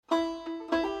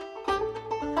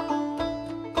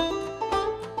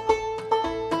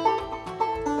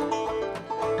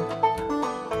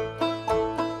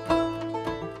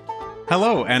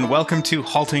Hello, and welcome to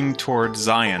Halting Towards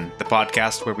Zion, the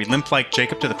podcast where we limp like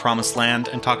Jacob to the Promised Land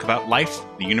and talk about life,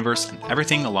 the universe, and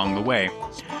everything along the way.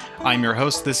 I'm your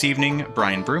host this evening,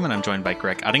 Brian Broom, and I'm joined by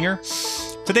Greg Uttinger.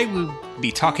 Today we'll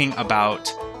be talking about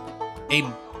a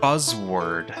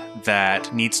buzzword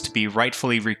that needs to be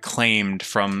rightfully reclaimed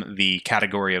from the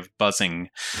category of buzzing,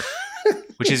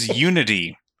 which is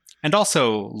unity, and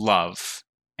also love,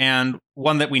 and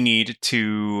one that we need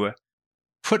to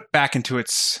put back into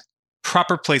its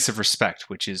proper place of respect,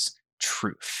 which is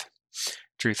truth.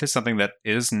 Truth is something that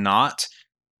is not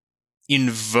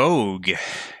in vogue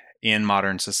in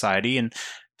modern society and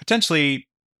potentially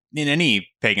in any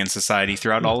pagan society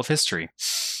throughout all of history.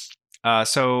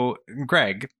 So,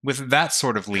 Greg, with that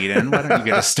sort of lead in, why don't you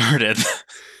get us started?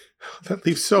 That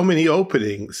leaves so many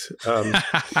openings.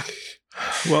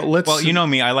 Well, you know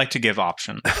me, I like to give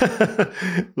options.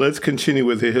 Let's continue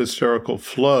with the historical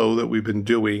flow that we've been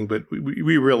doing, but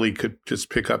we really could just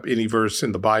pick up any verse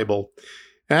in the Bible.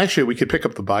 Actually, we could pick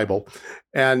up the Bible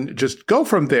and just go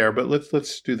from there, but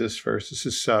let's do this first. This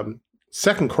is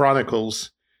 2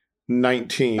 Chronicles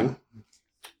 19,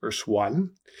 verse 1.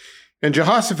 And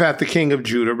Jehoshaphat, the king of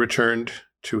Judah, returned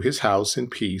to his house in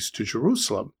peace to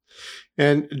Jerusalem.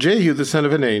 And Jehu, the son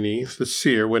of Hanani, the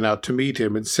seer, went out to meet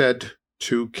him and said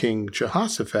to King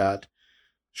Jehoshaphat,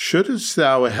 "Shouldest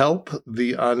thou help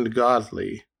the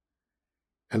ungodly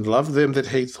and love them that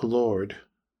hate the Lord?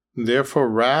 Therefore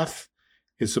wrath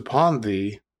is upon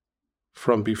thee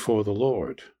from before the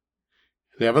Lord.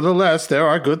 Nevertheless, there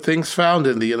are good things found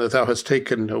in thee, and that thou hast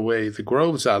taken away the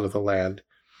groves out of the land,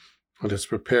 and hast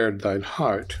prepared thine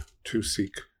heart to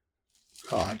seek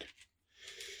God."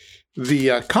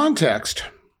 The context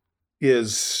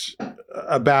is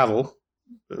a battle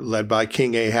led by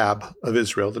King Ahab of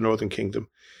Israel, the northern kingdom,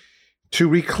 to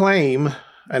reclaim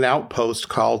an outpost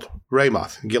called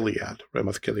Ramoth Gilead.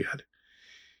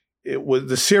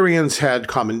 The Syrians had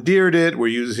commandeered it, were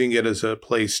using it as a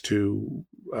place to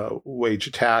wage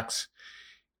attacks.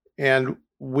 And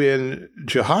when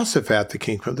Jehoshaphat, the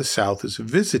king from the south, is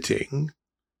visiting,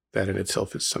 that in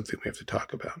itself is something we have to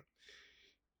talk about.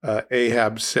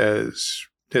 Ahab says,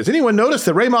 "Does anyone notice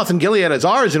that Ramoth and Gilead is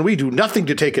ours and we do nothing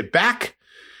to take it back?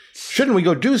 Shouldn't we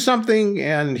go do something?"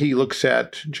 And he looks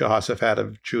at Jehoshaphat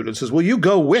of Judah and says, "Will you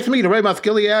go with me to Ramoth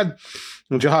Gilead?"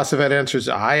 And Jehoshaphat answers,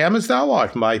 "I am as thou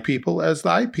art, my people as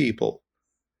thy people,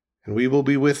 and we will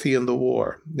be with thee in the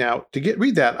war." Now, to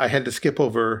read that, I had to skip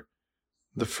over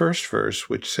the first verse,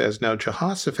 which says, "Now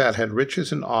Jehoshaphat had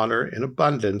riches and honor in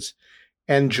abundance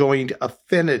and joined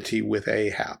affinity with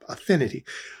Ahab." Affinity.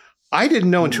 I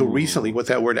didn't know until recently what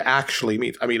that word actually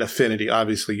means. I mean, affinity,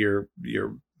 obviously you're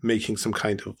making some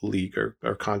kind of league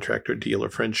or contract or deal or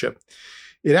friendship.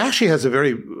 It actually has a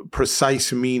very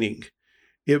precise meaning.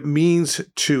 It means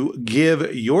to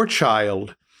give your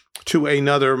child to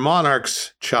another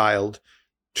monarch's child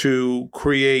to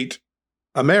create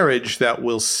a marriage that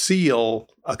will seal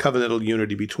a covenantal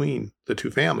unity between the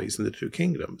two families and the two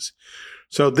kingdoms.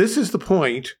 So this is the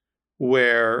point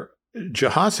where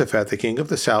Jehoshaphat, the king of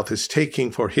the south, is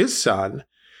taking for his son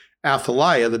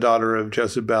Athaliah, the daughter of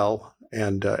Jezebel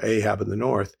and Ahab in the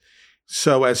north,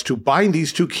 so as to bind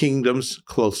these two kingdoms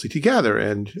closely together.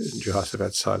 And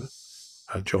Jehoshaphat's son,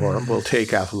 Jehoram, will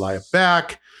take Athaliah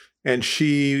back, and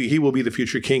he will be the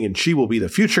future king, and she will be the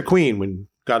future queen when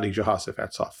godly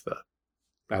Jehoshaphat's out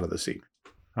of the scene.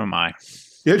 Oh my.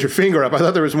 You had your finger up. I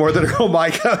thought there was more than a "oh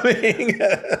my" coming.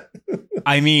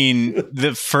 I mean,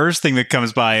 the first thing that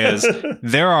comes by is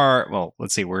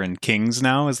let's see, we're in Kings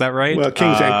now, is that right? Well,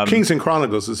 Kings and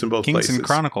Chronicles is in both places. Kings and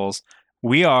Chronicles.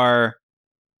 We are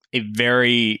a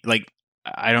very,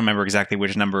 I don't remember exactly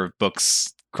which number of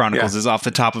books Chronicles is off the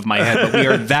top of my head, but we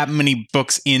are that many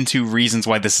books into reasons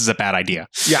why this is a bad idea.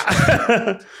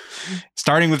 Yeah.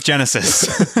 Starting with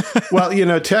Genesis. Well,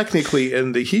 technically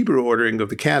in the Hebrew ordering of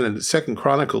the canon, 2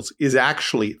 Chronicles is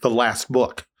actually the last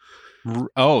book.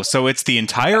 Oh, so it's the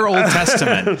entire Old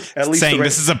Testament saying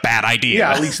this is a bad idea.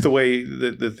 Yeah, at least the way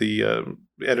that the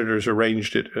editors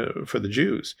arranged it for the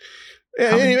Jews.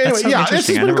 Anyway, this has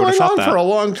been going on for a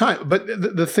long time. But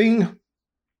the thing...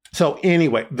 So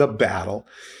anyway, the battle.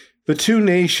 The two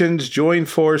nations join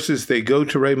forces. They go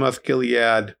to Ramoth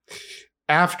Gilead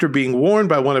after being warned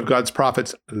by one of God's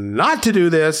prophets not to do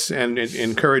this and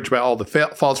encouraged by all the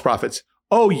false prophets.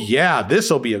 Oh, yeah, this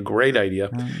will be a great idea.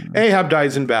 Ahab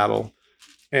dies in battle,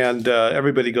 and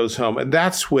everybody goes home. And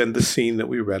that's when the scene that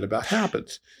we read about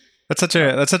happens. That's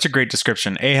such a great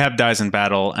description. Ahab dies in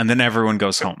battle, and then everyone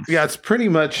goes home. Yeah, it's pretty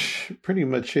much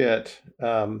it.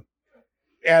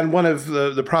 And one of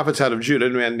the prophets out of Judah, a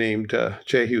man named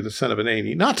Jehu, the son of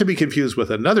Hanani, not to be confused with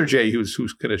another Jehu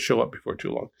who's going to show up before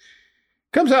too long,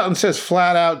 Comes out and says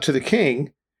flat out to the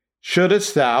king,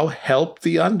 shouldest thou help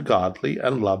the ungodly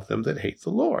and love them that hate the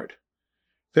Lord?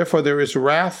 Therefore there is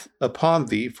wrath upon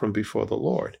thee from before the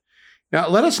Lord. Now,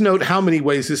 let us note how many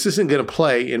ways this isn't going to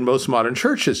play in most modern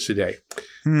churches today.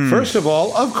 First of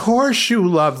all, of course you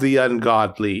love the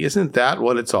ungodly. Isn't that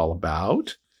what it's all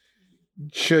about?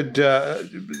 Should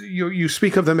you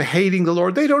speak of them hating the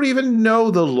Lord? They don't even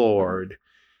know the Lord.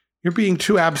 You're being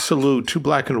too absolute, too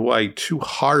black and white, too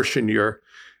harsh in your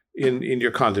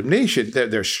condemnation.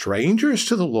 They're strangers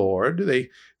to the Lord.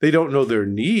 They don't know their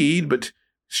need, but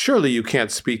surely you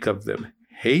can't speak of them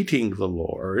hating the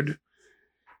Lord.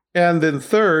 And then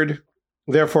third,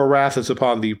 therefore wrath is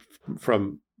upon thee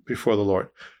from before the Lord.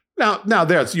 Now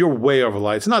you're way over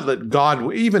line. It's not that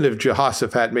God, even if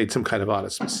Jehoshaphat made some kind of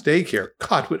honest mistake here,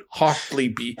 God would hotly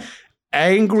be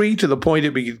angry to the point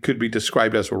it could be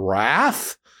described as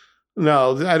wrath.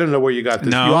 No, I don't know where you got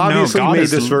this. You obviously made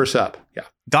this verse up. Yeah.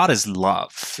 God is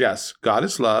love. Yes, God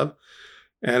is love.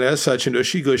 And as such, an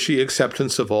ushy-gushy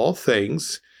acceptance of all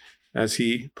things, as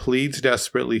he pleads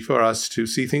desperately for us to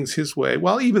see things his way.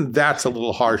 Well, even that's a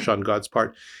little harsh on God's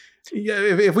part. Yeah,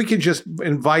 if we can just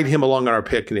invite him along on our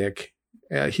picnic,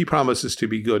 he promises to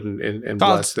be good and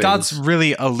bless things. God's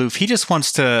really aloof. He just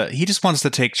wants to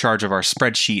take charge of our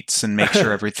spreadsheets and make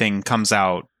sure everything comes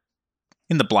out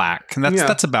in the black. And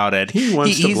that's about it. He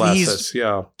wants to bless us.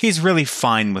 Yeah. He's really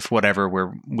fine with whatever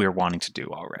we're wanting to do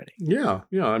already. Yeah.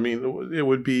 Yeah. I mean, it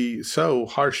would be so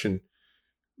harsh and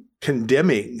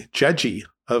condemning, judgy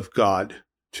of God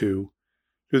to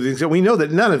do things. And we know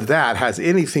that none of that has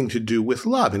anything to do with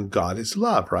love. And God is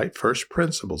love, right? First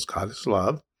principles, God is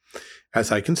love,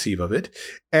 as I conceive of it.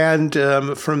 And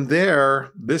from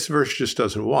there, this verse just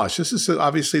doesn't wash. This is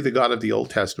obviously the God of the Old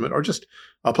Testament, or just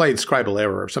a plain scribal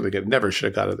error or something that never should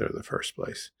have got it there in the first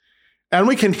place. And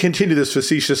we can continue this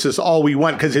facetiousness all we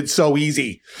want because it's so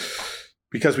easy,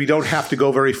 because we don't have to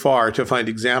go very far to find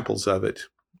examples of it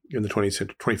in the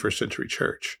 21st century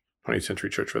church, 20th century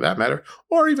church for that matter,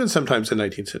 or even sometimes the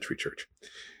 19th century church.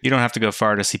 You don't have to go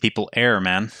far to see people err,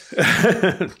 man.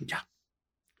 Yeah.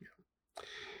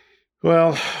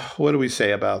 Well, what do we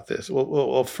say about this?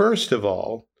 Well, first of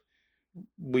all,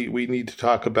 we need to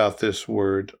talk about this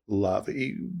word love.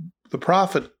 The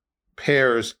prophet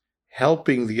pairs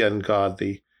helping the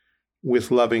ungodly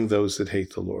with loving those that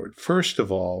hate the Lord. First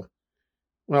of all,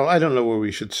 well, I don't know where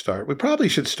we should start. We probably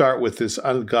should start with this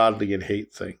ungodly and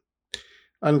hate thing.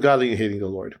 Ungodly and hating the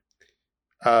Lord.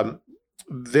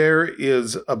 There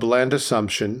is a bland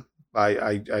assumption.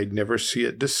 I never see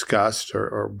it discussed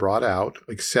or brought out,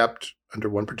 except under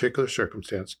one particular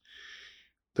circumstance.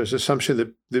 There's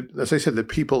assumption that, as I said, that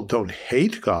people don't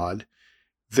hate God.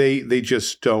 They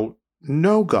just don't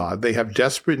know God. They have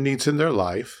desperate needs in their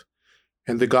life,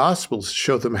 and the Gospels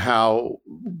show them how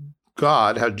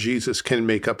Jesus can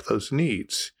make up those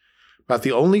needs. About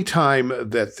the only time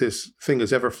that this thing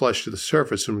is ever flushed to the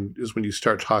surface is when you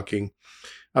start talking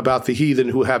about the heathen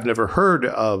who have never heard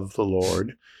of the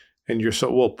Lord. And you're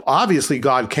obviously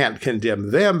God can't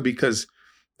condemn them because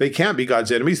they can't be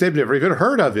God's enemies. They've never even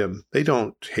heard of him. They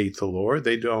don't hate the Lord.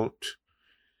 They don't,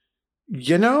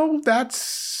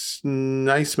 that's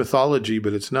nice mythology,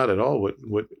 but it's not at all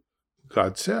what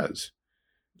God says.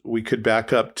 We could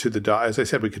back up to as I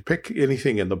said, we could pick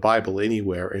anything in the Bible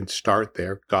anywhere and start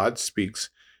there. God speaks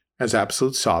as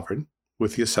absolute sovereign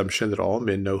with the assumption that all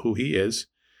men know who he is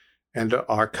and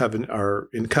are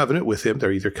in covenant with him.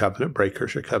 They're either covenant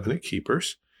breakers or covenant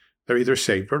keepers. They're either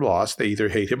saved or lost. They either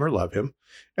hate him or love him,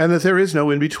 and that there is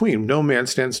no in between. No man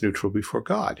stands neutral before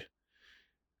God.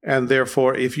 And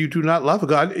therefore, if you do not love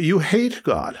God, you hate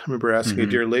God. I remember asking a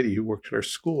dear lady who worked at our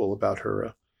school about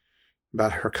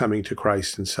her coming to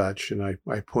Christ and such. And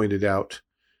I pointed out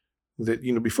that,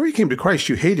 before you came to Christ,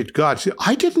 you hated God. She said,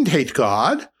 I didn't hate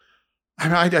God.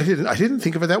 I didn't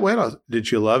think of it that way.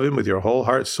 Did you love him with your whole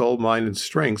heart, soul, mind, and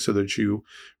strength so that you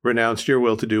renounced your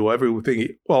will to do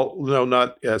everything? Well, no,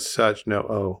 not as such.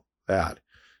 No, that.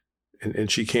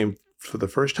 And she came for the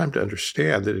first time to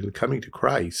understand that in coming to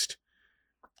Christ,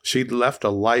 she'd left a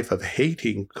life of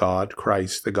hating God,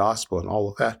 Christ, the gospel, and all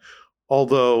of that,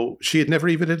 although she had never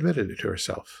even admitted it to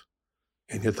herself.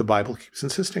 And yet the Bible keeps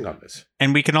insisting on this.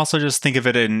 And we can also just think of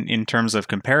it in terms of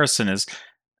comparison as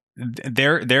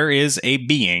there is a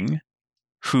being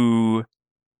who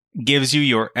gives you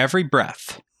your every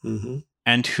breath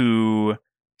and who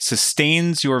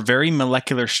sustains your very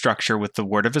molecular structure with the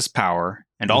word of his power,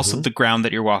 and also the ground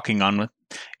that you're walking on with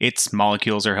its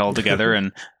molecules are held together,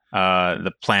 and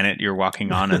the planet you're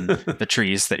walking on, and the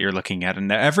trees that you're looking at,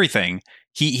 and everything.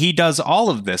 He does all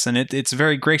of this, and it's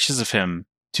very gracious of him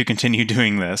to continue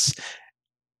doing this.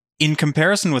 in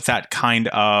comparison with that kind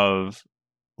of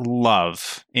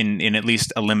love, in at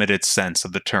least a limited sense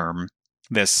of the term,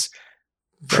 this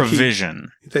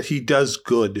provision. That he does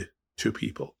good to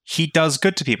people. He does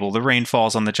good to people. The rain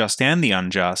falls on the just and the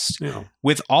unjust. Yeah.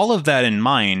 With all of that in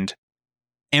mind,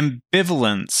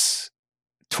 ambivalence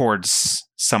towards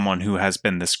someone who has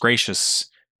been this gracious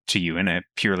to you in a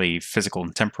purely physical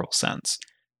and temporal sense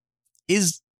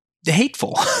is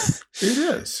hateful. It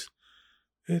is.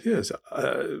 It is.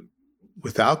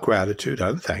 Without gratitude,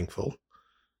 unthankful,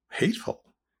 hateful.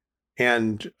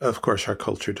 And of course, our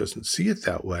culture doesn't see it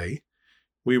that way.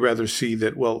 We rather see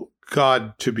that, well,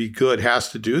 God, to be good, has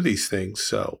to do these things.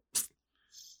 So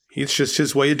it's just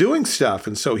his way of doing stuff.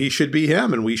 And so he should be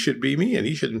him and we should be me. And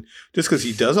he shouldn't, just because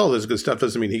he does all this good stuff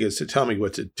doesn't mean he gets to tell me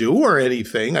what to do or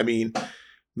anything. I mean,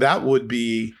 that would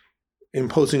be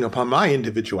imposing upon my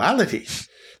individuality,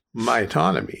 my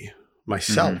autonomy,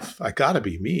 myself. Mm-hmm. I got to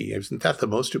be me. Isn't that the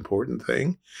most important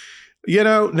thing?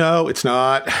 No, it's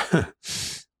not.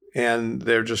 And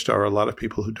there just are a lot of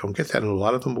people who don't get that. And a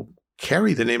lot of them will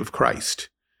carry the name of Christ.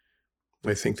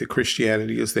 I think that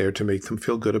Christianity is there to make them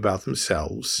feel good about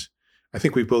themselves. I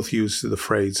think we both used the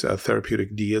phrase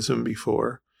therapeutic deism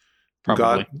before.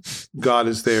 Probably. God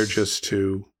is there just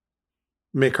to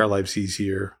make our lives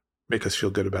easier, make us feel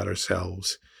good about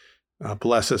ourselves,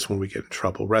 bless us when we get in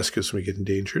trouble, rescue us when we get in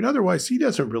danger. And otherwise, he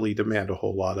doesn't really demand a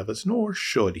whole lot of us, nor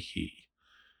should he,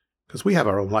 because we have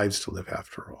our own lives to live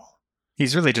after all.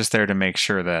 He's really just there to make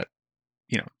sure that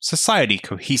society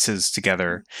coheses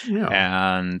together,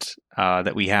 and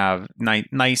that we have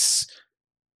nice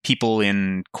people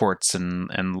in courts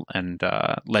and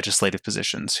legislative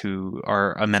positions who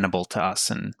are amenable to us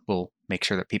and will make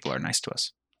sure that people are nice to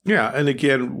us. Yeah, and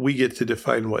again, we get to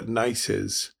define what nice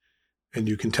is, and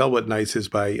you can tell what nice is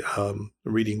by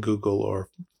reading Google or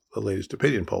the latest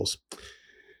opinion polls.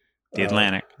 The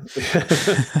Atlantic.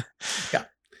 Yeah.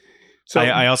 So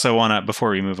I also want to, before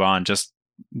we move on, just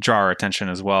draw our attention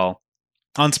as well,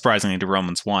 unsurprisingly, to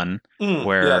Romans 1,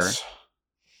 where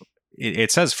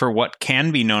it says, "For what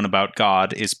can be known about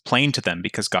God is plain to them,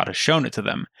 because God has shown it to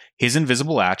them. His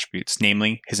invisible attributes,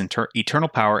 namely his eternal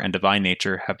power and divine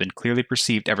nature, have been clearly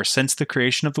perceived ever since the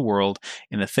creation of the world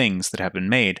in the things that have been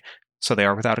made, so they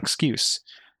are without excuse."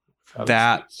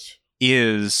 That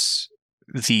is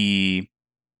the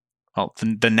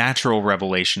natural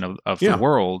revelation of the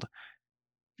world.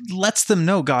 Lets them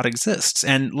know God exists,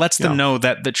 and lets them know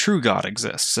that the true God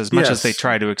exists, as much as they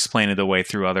try to explain it away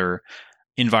through other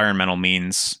environmental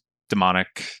means,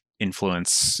 demonic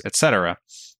influence, etc.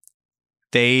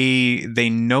 They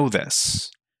know this,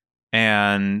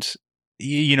 and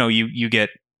you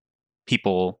get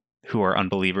people who are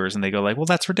unbelievers, and they go like, "Well,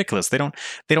 that's ridiculous. They don't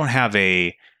have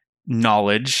a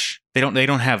knowledge. They don't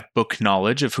have book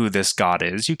knowledge of who this God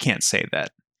is. You can't say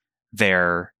that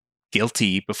they're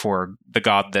guilty before the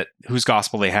God whose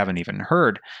gospel they haven't even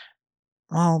heard."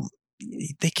 Well,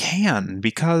 they can,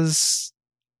 because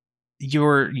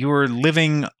you're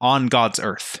living on God's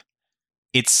earth.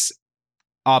 It's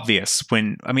obvious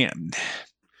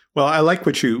Well, I like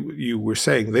what you were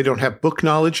saying. They don't have book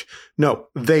knowledge. No,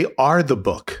 they are the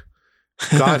book.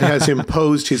 God has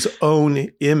imposed his own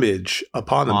image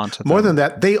upon them. More than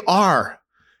that, they are.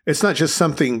 It's not just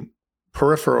something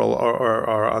peripheral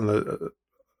or on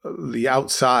the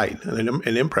outside,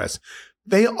 an impress.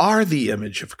 They are the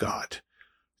image of God.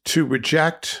 To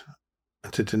reject,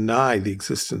 to deny the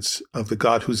existence of the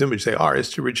God whose image they are,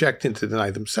 is to reject and to deny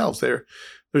themselves.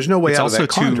 There's no way out of that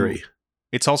quandary.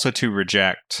 It's also to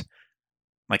reject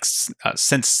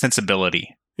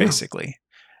sensibility, basically.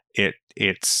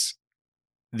 It's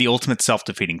the ultimate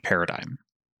self-defeating paradigm.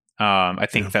 I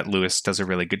think that Lewis does a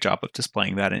really good job of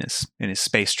displaying that in his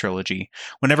Space trilogy.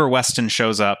 Whenever Weston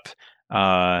shows up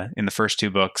in the first two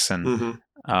books and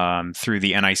through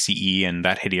the NICE and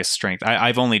That Hideous Strength,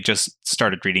 I've only just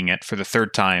started reading it for the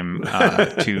third time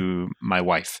to my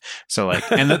wife. So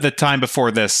and the time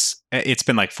before this, it's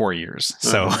been 4 years.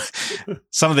 So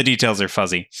some of the details are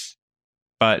fuzzy.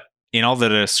 But in all the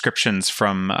descriptions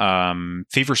from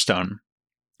Feverstone,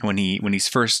 when he's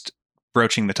first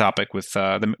broaching the topic with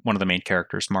one of the main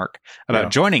characters, Mark,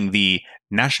 about joining the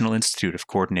National Institute of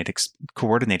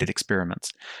Coordinated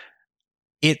Experiments,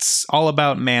 it's all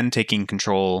about man taking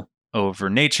control over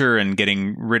nature and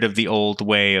getting rid of the old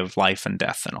way of life and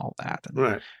death and all that.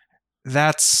 Right.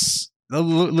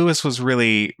 Lewis was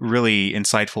really, really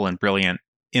insightful and brilliant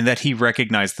in that he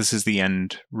recognized this is the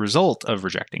end result of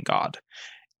rejecting God.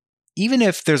 Even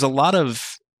if there's a lot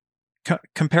of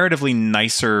comparatively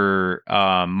nicer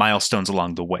milestones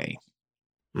along the way.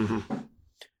 Mm-hmm.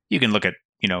 You can look at,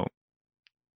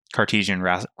 Cartesian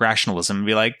rationalism and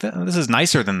be like, this is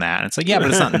nicer than that. And it's like, yeah, but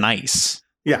it's not nice.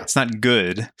 Yeah. It's not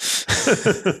good.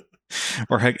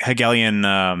 Or Hegelian,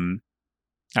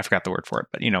 I forgot the word for it,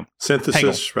 but synthesis,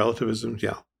 Hegel. relativism.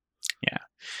 Yeah. Yeah.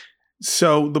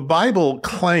 So the Bible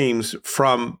claims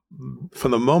from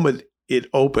the moment it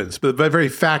opens, but the very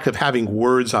fact of having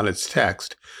words on its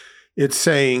text, it's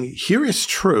saying, here is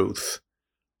truth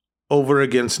over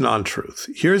against non-truth.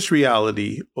 Here's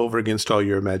reality over against all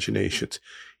your imaginations.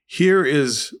 Here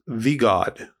is the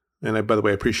God. And by the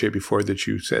way, I appreciate before that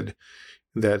you said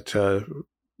that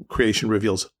creation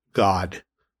reveals God,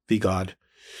 the God.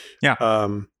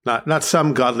 Yeah. Not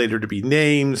some God later to be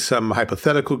named, some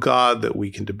hypothetical God that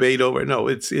we can debate over. No,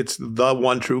 it's the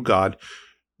one true God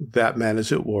that man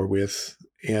is at war with.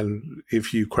 And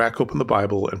if you crack open the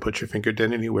Bible and put your finger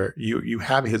down anywhere, you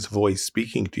have his voice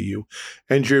speaking to you,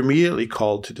 and you're immediately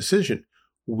called to decision.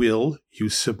 Will you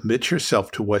submit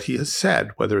yourself to what he has said,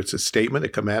 whether it's a statement, a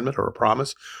commandment, or a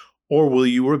promise, or will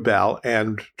you rebel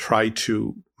and try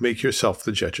to make yourself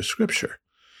the judge of Scripture?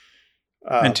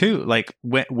 And two, like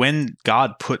when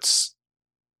God puts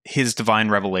his divine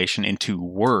revelation into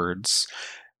words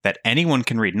that anyone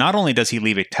can read, not only does he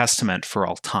leave a testament for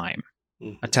all time,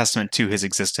 a testament to his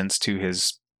existence, to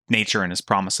his nature and his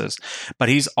promises, but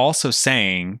he's also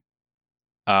saying,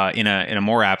 in a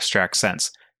more abstract sense,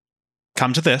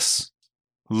 come to this,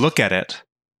 look at it,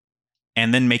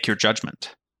 and then make your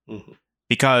judgment. Mm-hmm.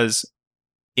 Because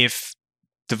if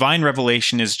divine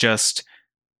revelation is just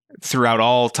throughout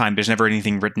all time, there's never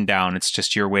anything written down. It's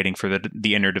just you're waiting for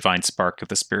the inner divine spark of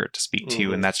the Spirit to speak to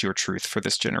you, and that's your truth for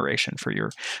this generation,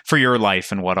 for your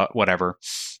life and whatever.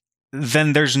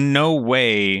 Then there's no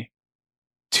way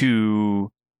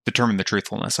to determine the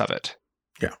truthfulness of it.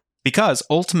 Yeah, because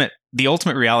the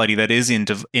ultimate reality that is in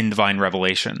divine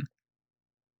revelation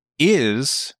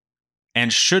is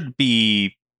and should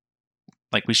be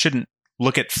like, we shouldn't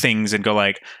look at things and go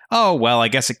like, oh, well, I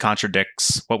guess it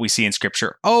contradicts what we see in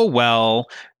Scripture. Oh, well,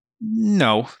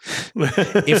 no.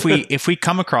 If we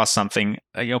come across something,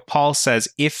 Paul says,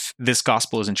 if this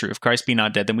gospel isn't true, if Christ be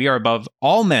not dead, then we are above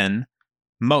all men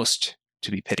most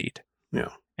to be pitied. Yeah.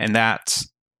 And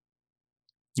that's,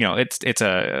 it's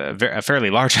a fairly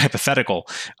large hypothetical.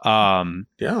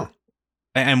 Yeah.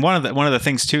 And one of the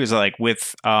things too is like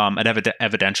with an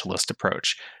evidentialist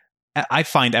approach, I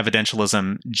find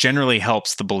evidentialism generally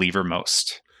helps the believer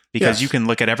most, because you can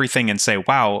look at everything and say,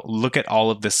 wow, look at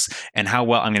all of this and how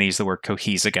well, I'm going to use the word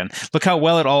cohes again. Look how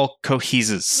well it all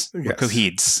coheses. Yes.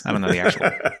 Cohedes. I don't know the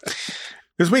actual.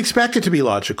 Because we expect it to be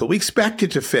logical. We expect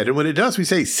it to fit. And when it does, we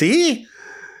say, see?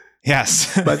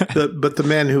 Yes. but the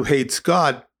man who hates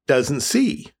God doesn't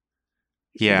see.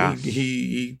 Yeah.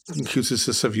 He accuses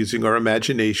us of using our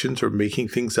imaginations or making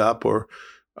things up or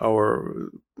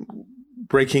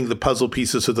breaking the puzzle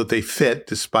pieces so that they fit,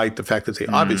 despite the fact that they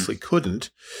obviously couldn't.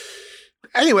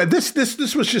 Anyway,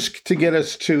 this was just to get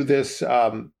us to this,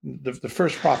 the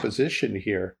first proposition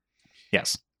here.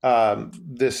 Yes.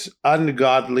 This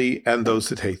ungodly and those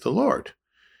that hate the Lord.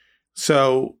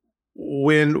 So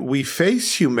when we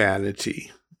face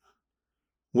humanity,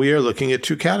 we are looking at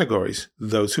two categories: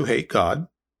 those who hate God,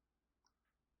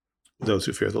 those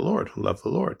who fear the Lord, who love the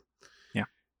Lord. Yeah.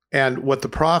 And what the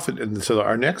prophet, and so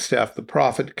our next step, the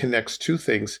prophet connects two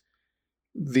things.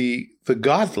 The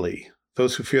godly,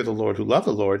 those who fear the Lord, who love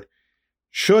the Lord,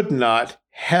 should not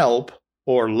help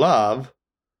or love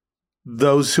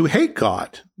those who hate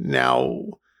God. Now,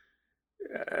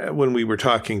 when we were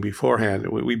talking beforehand,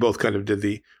 we both kind of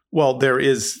did there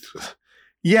is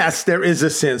a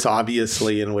sense,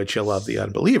 obviously, in which you love the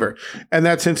unbeliever. And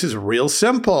that sense is real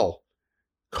simple.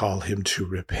 Call him to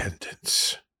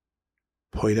repentance.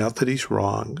 Point out that he's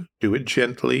wrong. Do it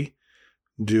gently.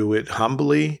 Do it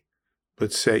humbly.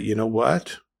 But say, you know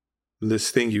what?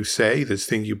 This thing you say, this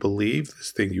thing you believe,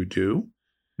 this thing you do,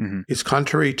 is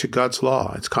contrary to God's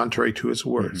law. It's contrary to his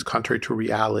word. It's contrary to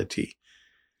reality.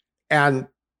 And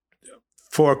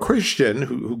for a Christian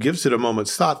who gives it a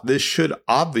moment's thought, this should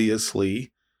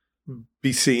obviously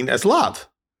be seen as love.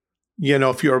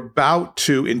 If you're about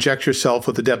to inject yourself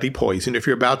with a deadly poison, if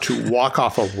you're about to walk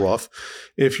off a roof,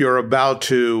 if you're about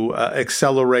to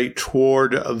accelerate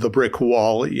toward the brick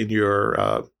wall in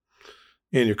your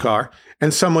car,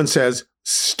 and someone says,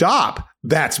 "Stop,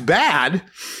 that's bad,"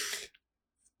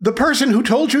 the person who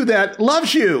told you that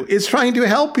loves you, is trying to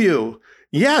help you.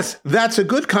 Yes, that's a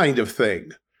good kind of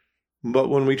thing. But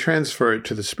when we transfer it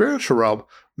to the spiritual realm,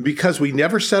 because we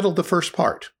never settled the first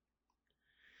part,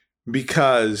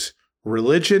 because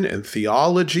religion and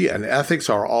theology and ethics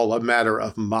are all a matter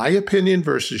of my opinion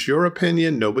versus your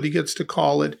opinion, nobody gets to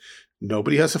call it.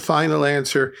 Nobody has a final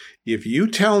answer. If you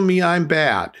tell me I'm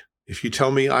bad, if you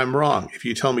tell me I'm wrong, if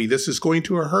you tell me this is going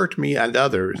to hurt me and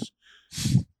others,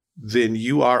 then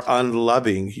you are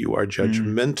unloving, you are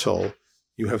judgmental,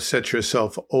 you have set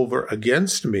yourself over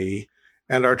against me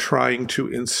and are trying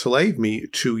to enslave me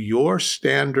to your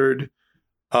standard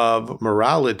of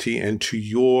morality and to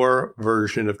your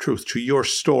version of truth, to your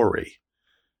story.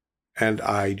 And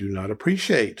I do not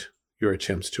appreciate your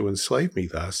attempts to enslave me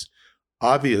thus.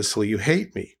 Obviously, you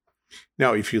hate me.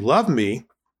 Now, if you love me,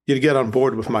 you'd get on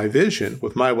board with my vision,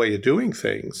 with my way of doing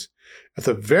things. At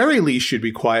the very least, you'd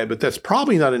be quiet, but that's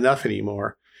probably not enough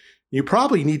anymore. You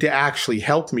probably need to actually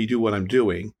help me do what I'm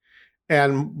doing.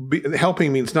 And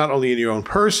helping means not only in your own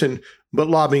person, but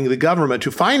lobbying the government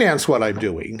to finance what I'm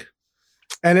doing.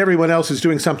 And everyone else is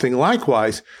doing something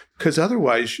likewise, because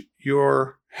otherwise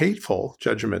you're hateful,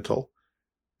 judgmental,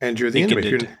 and you're the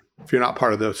enemy. If you're not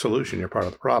part of the solution, you're part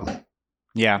of the problem.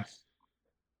 Yeah.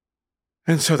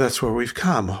 And so that's where we've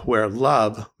come, where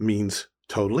love means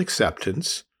total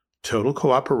acceptance, total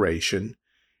cooperation,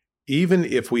 even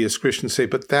if we as Christians say,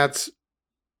 but that's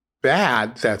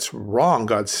bad, that's wrong,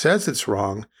 God says it's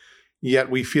wrong,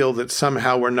 yet we feel that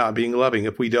somehow we're not being loving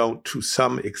if we don't, to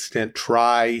some extent,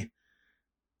 try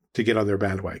to get on their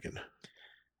bandwagon.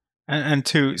 And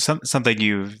to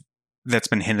something that's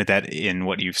been hinted at in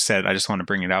what you've said, I just want to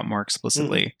bring it out more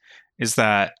explicitly, is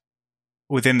that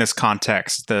within this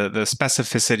context, the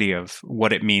specificity of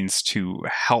what it means to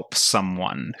help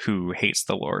someone who hates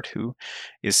the Lord, who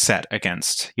is set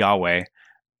against Yahweh,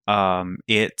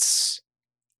 it's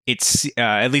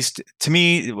at least to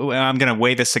me, I'm going to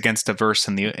weigh this against a verse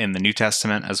in the New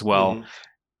Testament as well.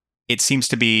 It seems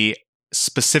to be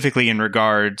specifically in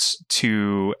regards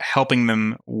to helping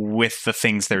them with the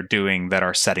things they're doing that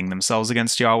are setting themselves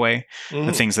against Yahweh,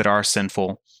 the things that are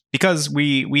sinful. Because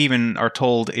we even are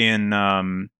told in,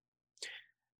 and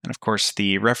of course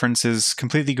the reference is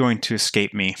completely going to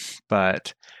escape me,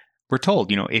 but we're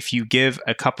told, if you give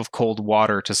a cup of cold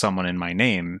water to someone in my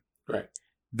name, right,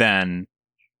 then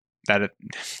that,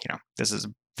 this is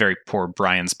very poor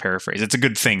Brian's paraphrase. It's a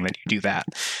good thing that you do that.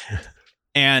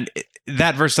 And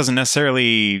that verse doesn't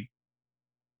necessarily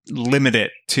limit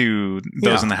it to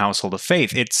those in the household of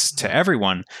faith. It's to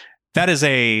everyone. That is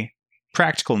a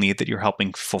practical need that you're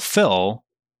helping fulfill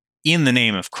in the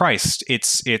name of Christ.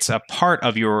 It's a part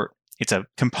of it's a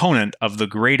component of the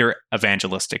greater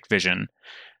evangelistic vision.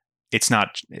 It's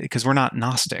not, because we're not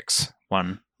Gnostics.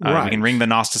 Right. We can ring the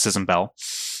Gnosticism bell.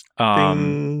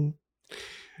 We're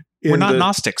not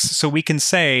Gnostics, so we can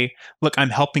say, look, I'm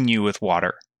helping you with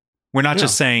water. We're not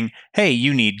just saying, hey,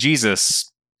 you need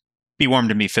Jesus, be warmed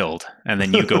and be filled, and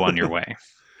then you go on your way.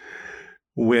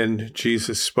 When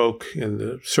Jesus spoke in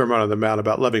the Sermon on the Mount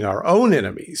about loving our own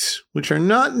enemies, which are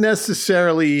not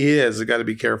necessarily his, I got to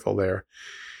be careful there.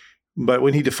 But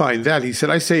when he defined that, he said,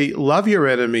 I say, love your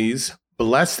enemies,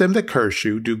 bless them that curse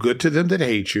you, do good to them that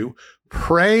hate you,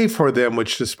 pray for them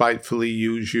which despitefully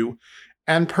use you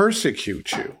and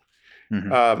persecute you.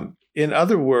 In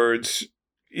other words,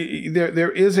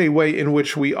 there is a way in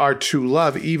which we are to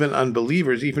love even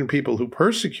unbelievers, even people who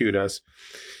persecute us.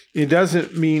 It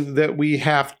doesn't mean that we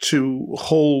have to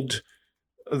hold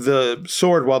the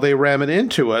sword while they ram it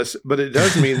into us, but it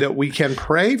does mean that we can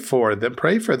pray for them,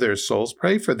 pray for their souls,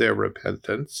 pray for their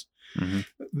repentance.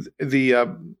 We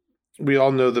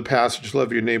all know the passage,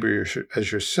 love your neighbor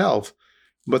as yourself,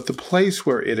 but the place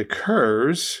where it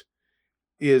occurs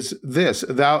is this.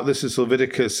 This is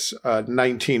Leviticus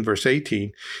 19, verse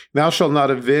 18. Thou shalt not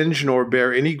avenge nor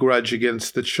bear any grudge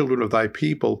against the children of thy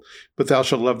people, but thou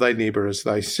shalt love thy neighbor as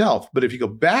thyself. But if you go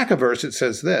back a verse, it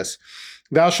says this.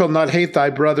 Thou shalt not hate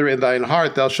thy brother in thine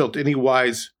heart. Thou shalt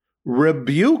anywise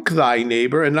rebuke thy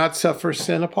neighbor and not suffer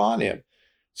sin upon him.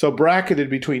 So bracketed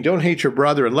between don't hate your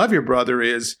brother and love your brother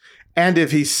is, and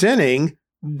if he's sinning,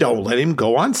 don't let him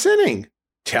go on sinning.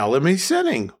 Tell him he's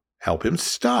sinning. Help him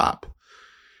stop.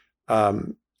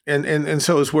 And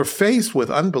so as we're faced with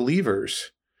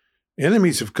unbelievers,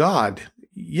 enemies of God,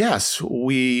 yes,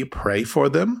 we pray for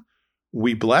them.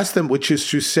 We bless them, which is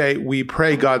to say we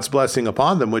pray God's blessing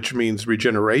upon them, which means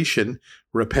regeneration,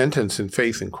 repentance, and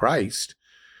faith in Christ.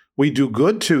 We do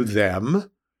good to them.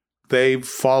 They've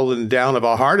fallen down of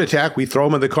a heart attack. We throw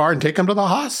them in the car and take them to the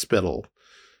hospital.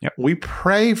 Yep. We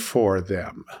pray for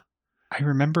them. I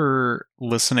remember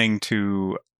listening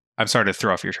to, I'm sorry to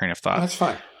throw off your train of thought. That's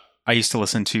fine. I used to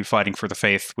listen to Fighting for the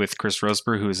Faith with Chris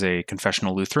Roseborough, who is a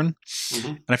confessional Lutheran.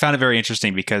 And I found it very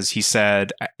interesting because he's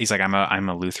like, I'm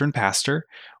a Lutheran pastor.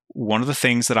 One of the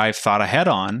things that I've thought ahead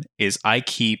on is I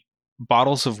keep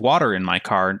bottles of water in my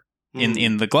car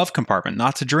in the glove compartment,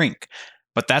 not to drink.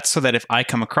 But that's so that if I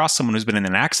come across someone who's been in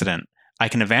an accident, I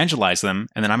can evangelize them,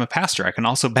 and then I'm a pastor. I can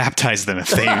also baptize them if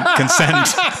they consent.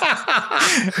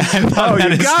 Oh,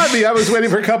 you got me. I was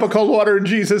waiting for a cup of cold water in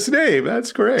Jesus' name.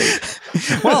 That's great.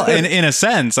 Well, in a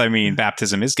sense, I mean,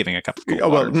 baptism is giving a cup of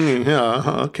cold water.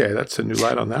 Yeah, okay. That's a new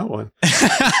light on that one.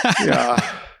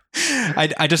 Yeah.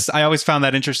 I always found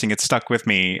that interesting. It stuck with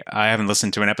me. I haven't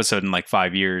listened to an episode in like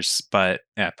 5 years, but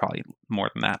probably more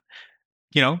than that.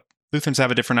 You know, Lutherans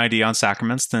have a different idea on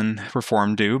sacraments than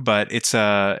Reformed do, but it's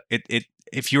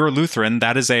if you're a Lutheran,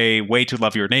 that is a way to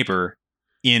love your neighbor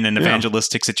in an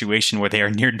evangelistic situation where they are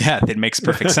near death. It makes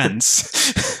perfect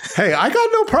sense. Hey, I got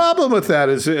no problem with that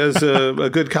as a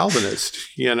good Calvinist.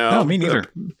 You know, no, me neither.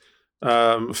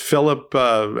 Philip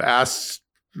asks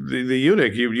the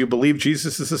eunuch, "You believe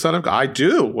Jesus is the Son of God?" "I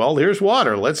do." "Well, here's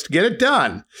water. Let's get it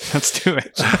done. Let's do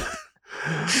it."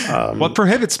 What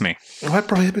prohibits me? What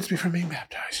prohibits me from being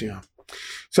baptized? Yeah.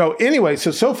 So anyway,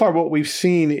 so far what we've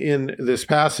seen in this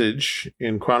passage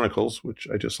in Chronicles, which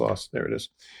I just lost, there it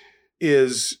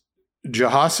is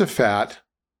Jehoshaphat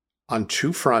on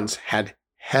two fronts had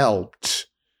helped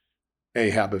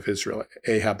Ahab of Israel,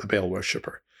 Ahab the Baal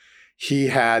worshiper. He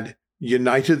had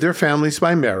united their families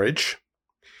by marriage,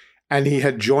 and he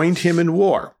had joined him in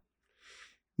war.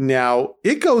 Now,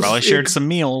 it goes... Probably shared some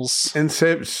meals. And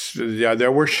so, yeah,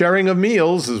 there were sharing of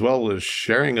meals as well as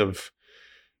sharing of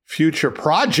future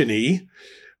progeny.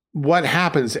 What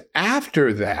happens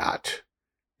after that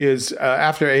is,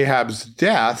 after Ahab's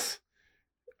death,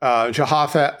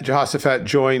 Jehoshaphat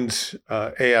joins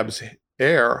Ahab's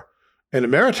heir in a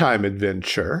maritime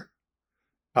adventure,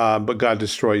 but God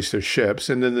destroys their ships.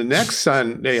 And then the next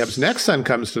son, Ahab's next son,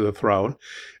 comes to the throne,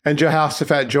 and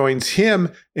Jehoshaphat joins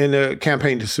him in a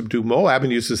campaign to subdue Moab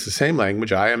and uses the same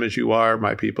language: "I am as you are,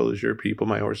 my people is your people,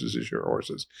 my horses is your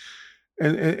horses,"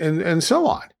 and so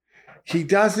on. He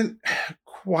doesn't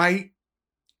quite,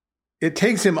 it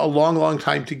takes him a long, long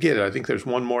time to get it. I think there's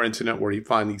one more incident where he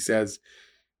finally says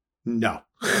no.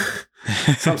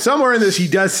 So somewhere in this, he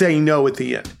does say no at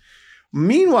the end.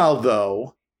 Meanwhile,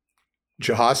 though,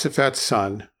 Jehoshaphat's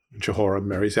son, Jehoram,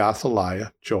 marries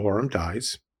Athaliah. Jehoram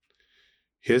dies.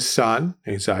 His son,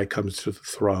 Ahaziah, comes to the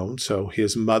throne. So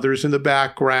his mother's in the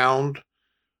background,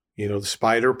 you know, the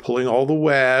spider pulling all the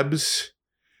webs.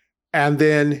 And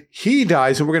then he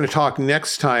dies. And we're going to talk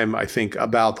next time, I think,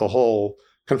 about the whole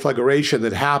conflagration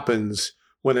that happens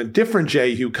when a different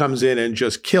Jehu comes in and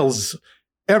just kills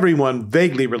everyone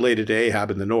vaguely related to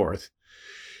Ahab in the north.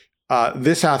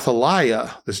 This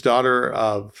Athaliah, this daughter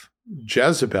of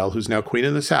Jezebel, who's now queen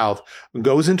in the south,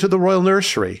 goes into the royal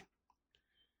nursery,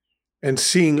 and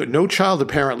seeing no child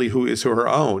apparently who is her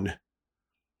own,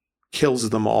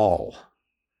 kills them all.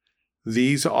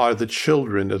 These are the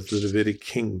children of the Davidic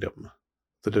kingdom,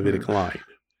 the Davidic line.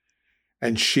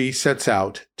 And she sets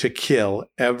out to kill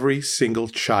every single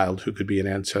child who could be an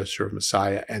ancestor of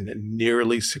Messiah, and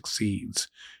nearly succeeds.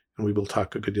 And we will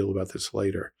talk a good deal about this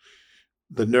later.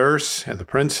 The nurse and the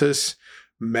princess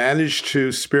managed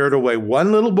to spirit away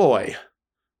one little boy,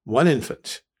 one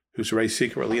infant, who's raised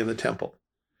secretly in the temple.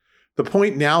 The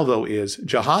point now, though, is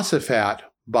Jehoshaphat,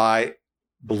 by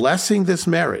blessing this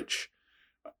marriage,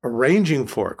 arranging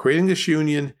for it, creating this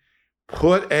union,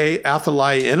 put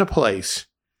Athaliah in a place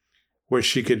where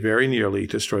she could very nearly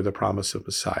destroy the promise of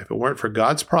Messiah. If it weren't for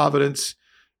God's providence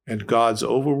and God's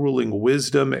overruling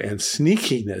wisdom and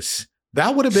sneakiness,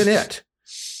 that would have been it.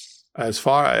 As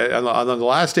far on the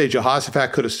last day,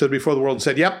 Jehoshaphat could have stood before the world and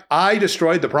said, "Yep, I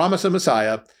destroyed the promise of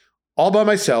Messiah all by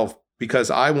myself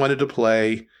because I wanted to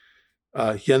play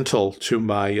Yentl to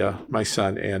my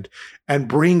son and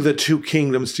bring the two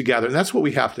kingdoms together." And that's what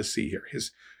we have to see here.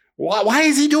 Why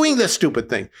is he doing this stupid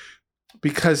thing?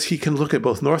 Because he can look at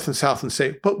both north and south and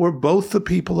say, but we're both the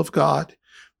people of God.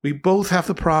 We both have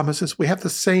the promises. We have the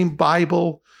same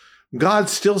Bible.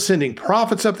 God's still sending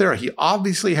prophets up there. He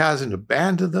obviously hasn't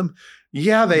abandoned them.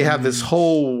 Yeah, they have this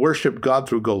whole worship God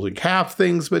through golden calf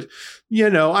things, but, you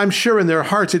know, I'm sure in their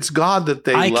hearts it's God that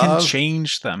they love. I can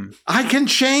change them. I can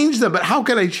change them, but how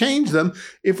can I change them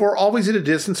if we're always at a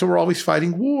distance and we're always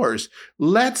fighting wars?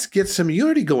 Let's get some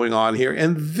unity going on here,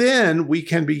 and then we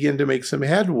can begin to make some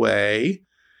headway.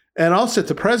 And I'll set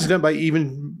the precedent by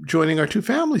even joining our two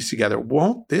families together.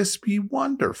 Won't this be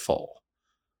wonderful?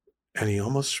 And he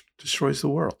almost destroys the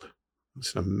world.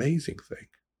 It's an amazing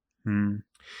thing.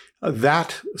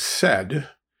 That said,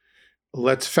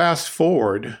 let's fast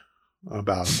forward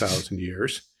about 1,000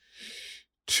 years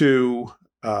to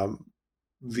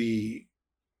the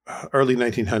early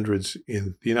 1900s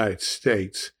in the United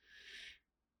States.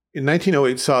 In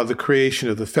 1908 saw the creation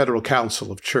of the Federal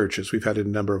Council of Churches. We've had a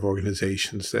number of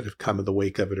organizations that have come in the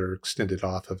wake of it or extended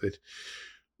off of it.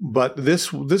 But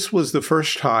this was the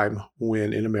first time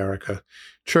when in America,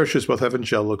 churches, both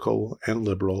evangelical and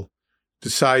liberal,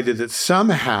 decided that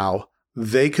somehow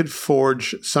they could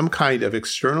forge some kind of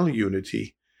external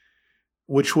unity,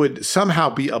 which would somehow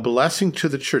be a blessing to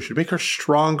the church, to make her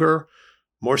stronger,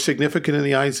 more significant in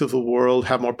the eyes of the world,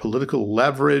 have more political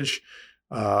leverage,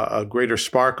 a greater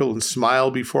sparkle and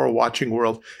smile before a watching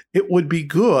world. It would be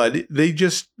good. The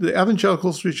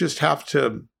evangelicals would just have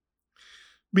to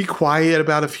be quiet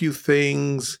about a few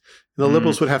things. The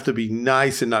liberals would have to be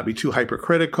nice and not be too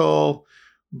hypercritical.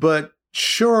 But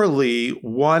surely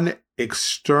one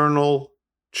external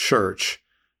church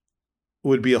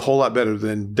would be a whole lot better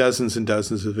than dozens and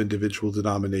dozens of individual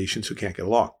denominations who can't get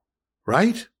along,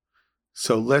 right?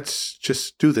 So let's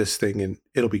just do this thing and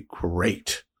it'll be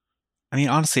great. I mean,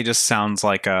 honestly, it just sounds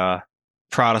like a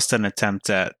Protestant attempt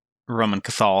at Roman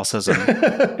Catholicism.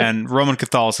 And Roman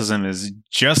Catholicism is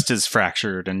just as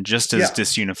fractured and just as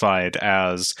disunified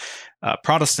as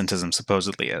Protestantism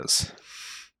supposedly is.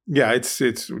 Yeah, it's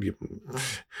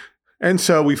and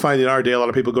so we find in our day a lot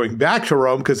of people going back to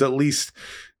Rome because at least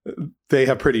they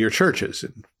have prettier churches.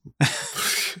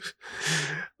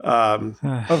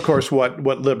 Of course, what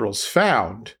liberals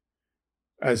found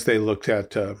as they looked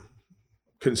at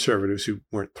conservatives who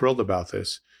weren't thrilled about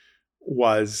this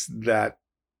was that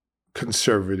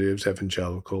conservatives,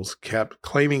 evangelicals, kept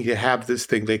claiming to have this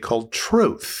thing they called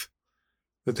truth,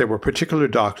 that there were particular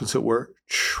doctrines that were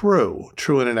true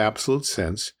in an absolute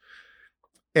sense,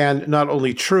 and not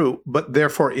only true, but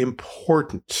therefore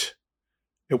important.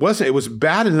 It was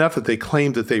bad enough that they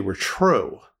claimed that they were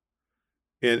true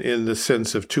in the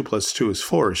sense of 2 + 2 is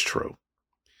 4 is true.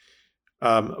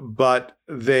 But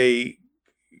they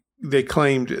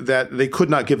claimed that they could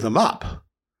not give them up.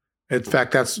 In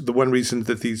fact, that's the one reason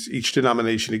that each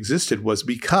denomination existed was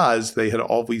because they had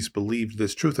always believed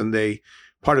this truth, and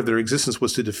part of their existence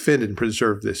was to defend and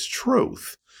preserve this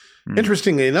truth.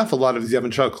 Interestingly enough, a lot of these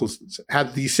evangelicals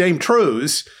had these same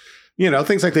truths,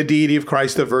 things like the deity of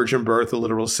Christ, the virgin birth, the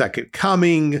literal second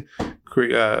coming,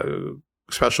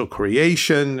 special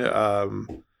creation,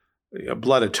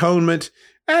 blood atonement,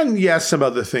 and yes, some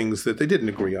other things that they didn't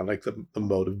agree on, like the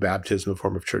mode of baptism, a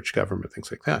form of church government,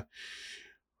 things like that.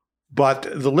 But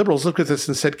the liberals looked at this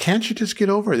and said, can't you just get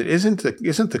over it? Isn't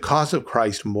the cause of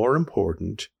Christ more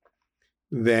important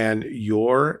than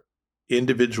your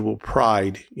individual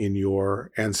pride in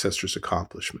your ancestors'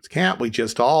 accomplishments? Can't we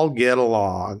just all get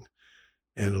along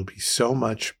and it'll be so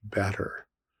much better?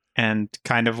 And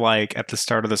kind of like at the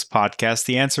start of this podcast,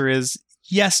 the answer is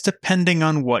yes, depending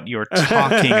on what you're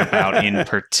talking about in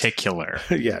particular.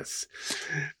 Yes.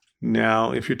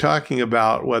 Now, if you're talking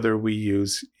about whether we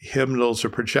use hymnals or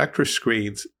projector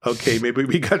screens, okay, maybe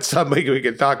we got something we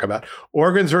can talk about.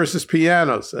 Organs versus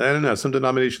pianos. I don't know. Some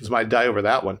denominations might die over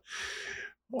that one.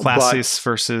 Classis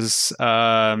versus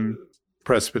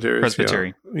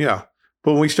presbytery. Yeah.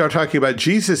 But when we start talking about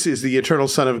Jesus is the eternal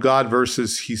Son of God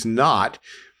versus he's not,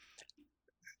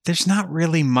 there's not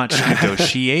really much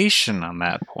negotiation on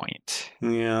that point.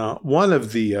 Yeah. One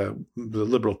of the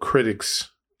liberal critics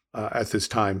at this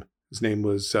time, his name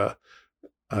was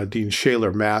Dean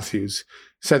Shaler Matthews,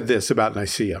 said this about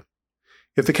Nicaea.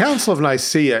 If the Council of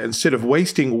Nicaea, instead of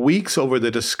wasting weeks over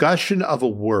the discussion of a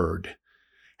word,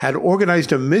 had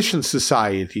organized a mission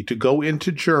society to go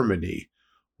into Germany,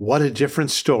 what a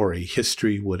different story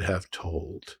history would have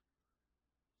told.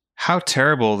 How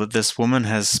terrible that this woman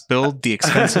has spilled the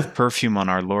expensive perfume on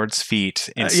our Lord's feet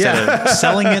instead of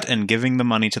selling it and giving the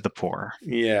money to the poor.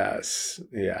 Yes.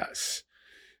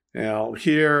 Now,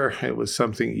 here it was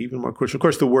something even more crucial. Of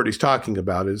course, the word he's talking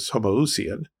about is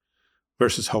homoousian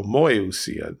versus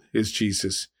homoiousian. Is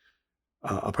Jesus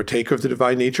a partaker of the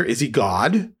divine nature? Is he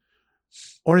God?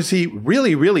 Or is he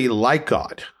really, really like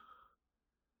God?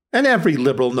 And every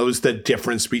liberal knows the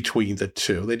difference between the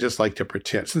two. They just like to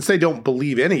pretend. Since they don't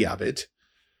believe any of it,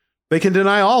 they can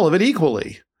deny all of it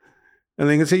equally. And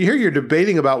they can say, here you're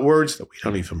debating about words that we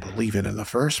don't even believe in the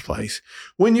first place,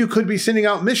 when you could be sending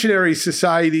out missionary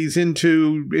societies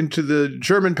into the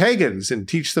German pagans and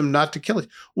teach them not to kill it.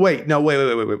 Wait.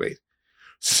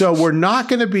 So we're not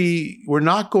going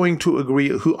to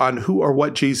agree on who or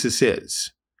what Jesus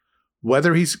is.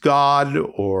 Whether he's God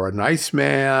or a nice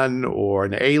man or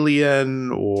an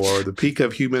alien or the peak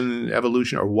of human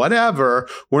evolution or whatever,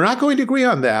 we're not going to agree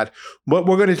on that. But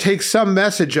we're going to take some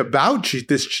message about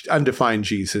this undefined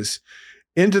Jesus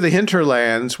into the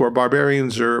hinterlands where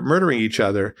barbarians are murdering each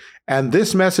other. And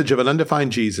this message of an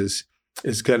undefined Jesus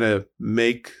is going to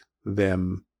make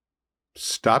them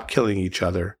stop killing each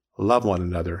other, love one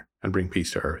another, and bring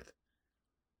peace to earth.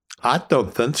 I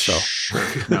don't think so. Sure.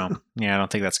 No. Yeah, I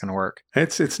don't think that's going to work.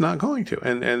 It's not going to.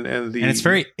 And it's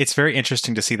very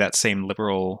interesting to see that same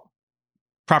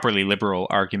properly liberal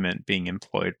argument being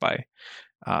employed by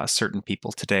certain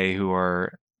people today who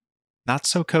are not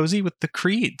so cozy with the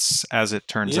creeds, as it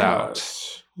turns out.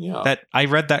 Yeah. That I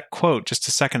read that quote just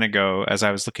a second ago as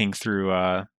I was looking through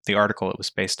the article it was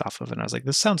based off of, and I was like,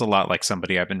 this sounds a lot like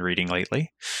somebody I've been reading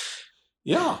lately.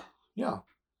 Yeah. Now,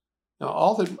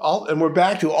 and we're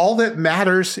back to all that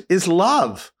matters is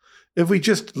love. If we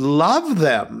just love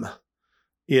them.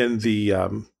 In the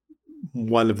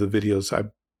one of the videos, I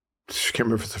can't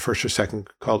remember if it's the first or second,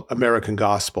 called American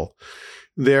Gospel,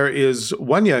 there is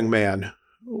one young man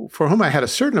for whom I had a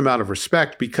certain amount of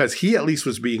respect because he at least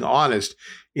was being honest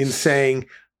in saying,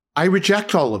 I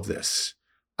reject all of this.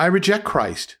 I reject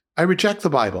Christ. I reject the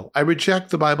Bible. I reject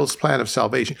the Bible's plan of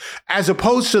salvation, as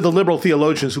opposed to the liberal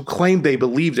theologians who claimed they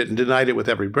believed it and denied it with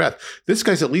every breath. This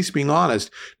guy's at least being honest.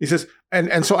 He says,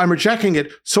 and so I'm rejecting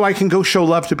it so I can go show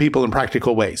love to people in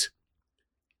practical ways.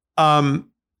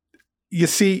 You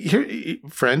see, here,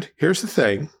 friend, here's the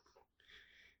thing.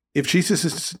 If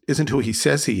Jesus isn't who he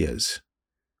says he is,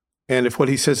 and if what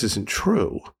he says isn't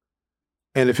true,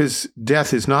 and if his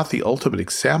death is not the ultimate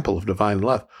example of divine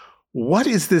love, what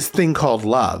is this thing called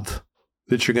love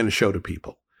that you're going to show to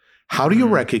people? How do you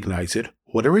recognize it?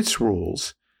 What are its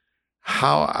rules?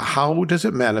 How does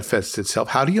it manifest itself?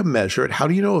 How do you measure it? How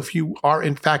do you know if you are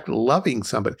in fact loving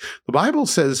somebody? The Bible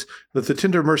says that the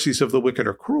tender mercies of the wicked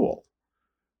are cruel.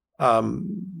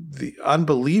 The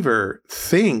unbeliever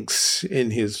thinks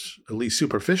in his, at least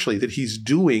superficially, that he's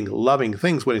doing loving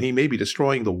things when he may be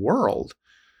destroying the world.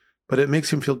 But it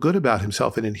makes him feel good about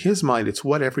himself. And in his mind, it's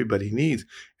what everybody needs.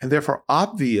 And therefore,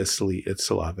 obviously, it's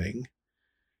loving.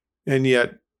 And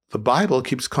yet, the Bible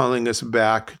keeps calling us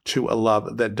back to a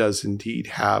love that does indeed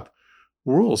have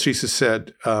rules. Jesus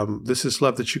said, this is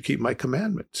love that you keep my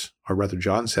commandments. Or rather,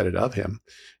 John said it of him.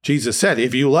 Jesus said,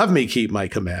 if you love me, keep my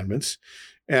commandments.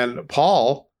 And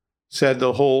Paul said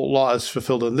the whole law is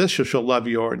fulfilled in this, you shall love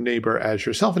your neighbor as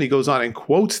yourself. And he goes on and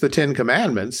quotes the 10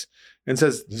 Commandments and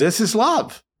says, this is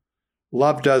love.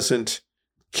 Love doesn't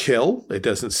kill, it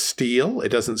doesn't steal, it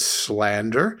doesn't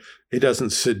slander, it doesn't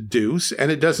seduce, and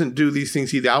it doesn't do these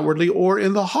things either outwardly or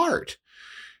in the heart.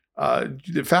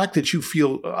 The fact that you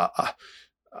feel,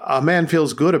 a man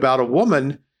feels good about a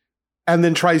woman and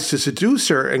then tries to seduce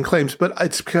her and claims, but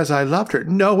it's because I loved her.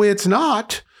 No, it's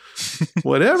not.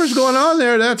 Whatever's going on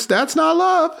there, that's not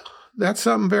love. That's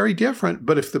something very different.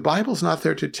 But if the Bible's not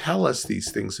there to tell us these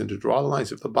things and to draw the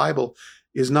lines, if the Bible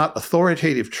is not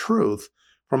authoritative truth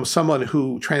from someone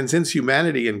who transcends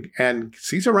humanity and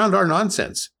sees around our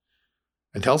nonsense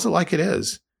and tells it like it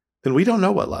is, then we don't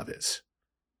know what love is.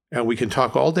 And we can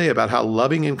talk all day about how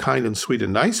loving and kind and sweet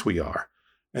and nice we are,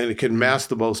 and it can mask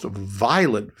the most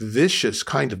violent, vicious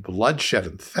kind of bloodshed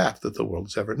and theft that the world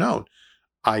has ever known,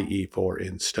 i.e., for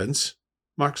instance,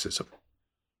 Marxism.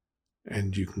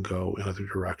 And you can go in other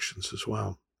directions as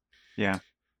well. Yeah.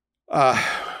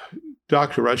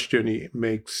 Dr. Rushdoony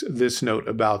makes this note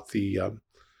about the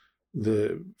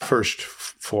first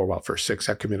 6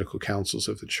 ecumenical councils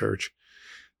of the church.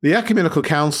 The ecumenical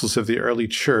councils of the early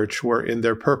church were in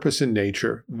their purpose and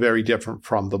nature very different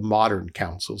from the modern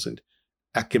councils and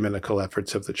ecumenical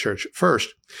efforts of the church.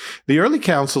 First, the early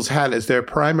councils had as their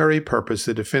primary purpose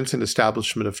the defense and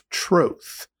establishment of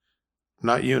truth,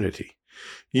 not unity.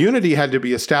 Unity had to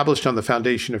be established on the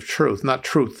foundation of truth, not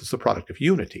truth as the product of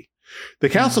unity. The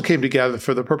council came together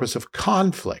for the purpose of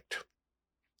conflict,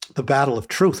 the battle of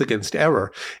truth against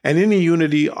error, and any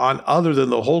unity on other than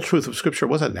the whole truth of Scripture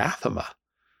was anathema.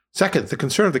 Second, the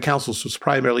concern of the councils was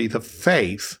primarily the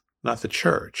faith, not the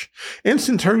church.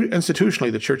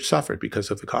 Institutionally, the church suffered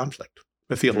because of the conflict,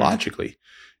 but theologically,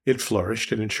 it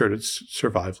flourished and ensured its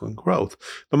survival and growth.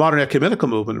 The modern ecumenical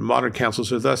movement and modern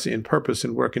councils are thus in purpose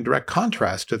and work in direct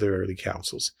contrast to the early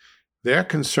councils. Their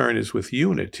concern is with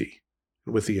unity,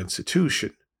 with the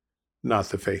institution, not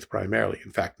the faith primarily.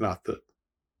 In fact, not the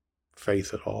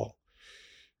faith at all.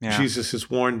 Yeah. Jesus has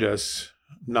warned us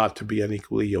not to be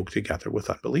unequally yoked together with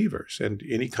unbelievers, and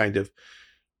any kind of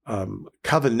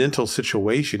covenantal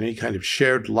situation, any kind of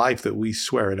shared life that we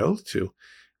swear an oath to,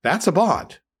 that's a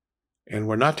bond. And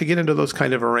we're not to get into those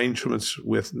kind of arrangements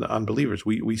with unbelievers.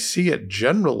 We see it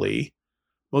generally.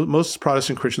 Most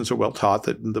Protestant Christians are well taught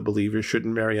that the believers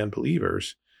shouldn't marry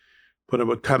unbelievers. But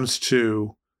when it comes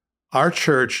to our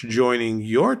church joining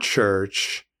your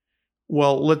church,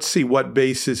 well, let's see, what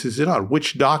basis is it on?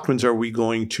 Which doctrines are we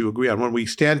going to agree on? When we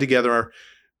stand together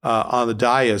on the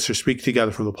dais or speak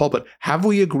together from the pulpit, have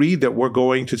we agreed that we're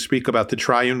going to speak about the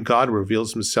triune God who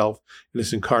reveals himself in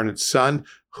his incarnate Son,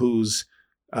 whose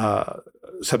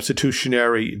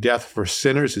substitutionary death for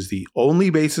sinners is the only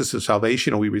basis of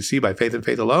salvation, and we receive by faith and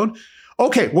faith alone.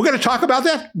 Okay, we're going to talk about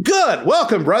that? Good.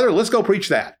 Welcome, brother. Let's go preach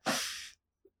that.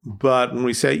 But when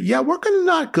we say, yeah, we're going to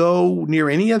not go near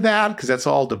any of that because that's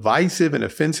all divisive and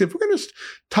offensive, we're going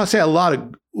to say a lot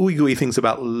of ooey-gooey things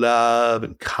about love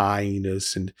and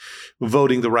kindness and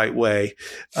voting the right way.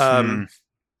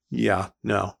 Yeah,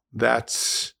 no,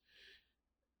 that's...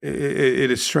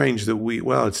 It is strange that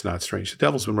well, it's not strange. The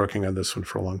devil's been working on this one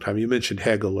for a long time. You mentioned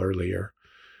Hegel earlier.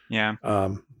 Yeah.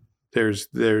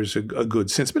 There's a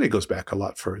good sense, but it goes back a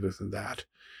lot further than that.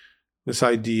 This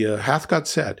idea, hath God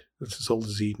said, it's as old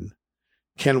as Eden.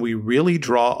 Can we really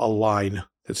draw a line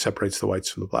that separates the whites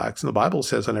from the blacks? And the Bible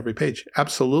says on every page,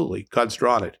 absolutely, God's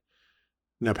drawn it.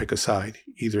 Now pick a side.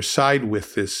 Either side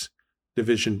with this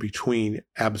division between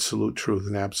absolute truth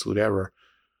and absolute error,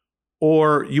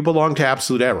 or you belong to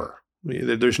absolute error.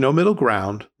 There's no middle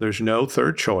ground. There's no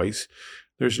third choice.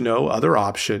 There's no other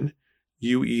option.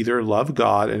 You either love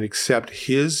God and accept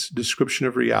his description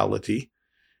of reality,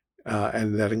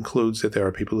 and that includes that there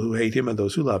are people who hate him and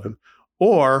those who love him,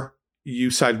 or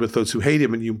you side with those who hate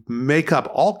him and you make up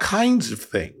all kinds of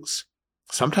things,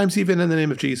 sometimes even in the name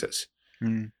of Jesus,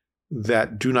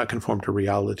 that do not conform to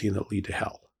reality and that lead to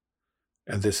hell.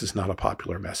 And this is not a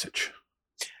popular message.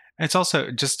 It's also,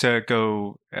 just to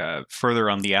go further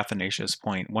on the Athanasius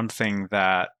point, one thing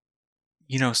that,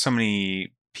 so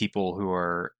many people who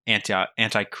are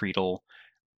anti-creedal,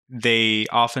 they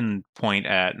often point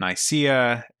at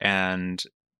Nicaea and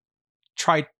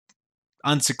try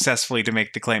unsuccessfully to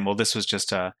make the claim, well, this was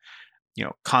just a,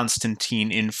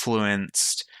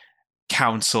 Constantine-influenced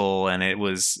council, and it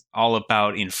was all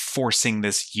about enforcing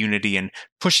this unity and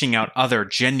pushing out other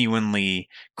genuinely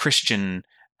Christian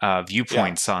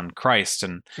viewpoints on Christ,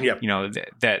 and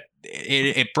that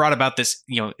it brought about this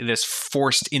this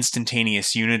forced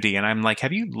instantaneous unity. And I'm like,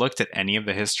 have you looked at any of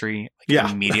the history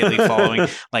immediately following?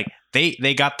 Like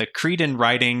they got the creed in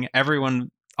writing,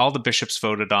 all the bishops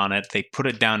voted on it, they put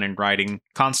it down in writing.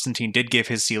 Constantine did give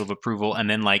his seal of approval,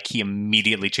 and then he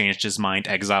immediately changed his mind,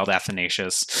 exiled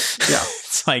Athanasius.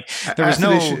 It's like there was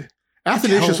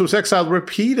Athanasius was exiled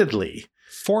repeatedly.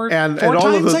 Four all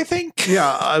times, I think.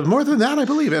 Yeah, more than that, I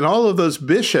believe. And all of those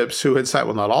bishops who had signed,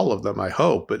 well, not all of them, I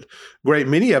hope, but great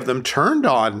many of them turned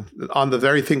on the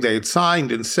very thing they had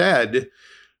signed and said,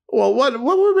 well, what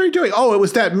were we doing? Oh, it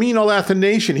was that mean old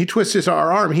Athanasian. He twisted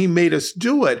our arm. He made us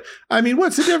do it. I mean,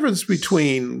 what's the difference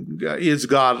between is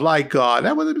God like God?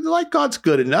 Like God's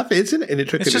good enough, isn't it? And it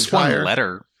took one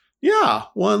letter. Yeah,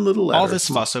 one little letter. All this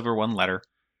fuss over one letter.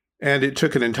 And it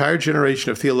took an entire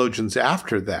generation of theologians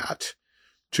after that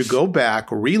to go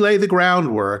back, relay the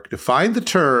groundwork, define the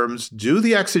terms, do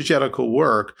the exegetical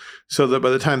work, so that by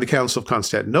the time the Council of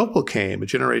Constantinople came, a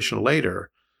generation later,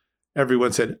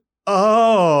 everyone said,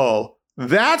 oh,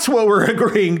 that's what we're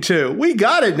agreeing to. We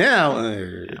got it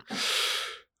now.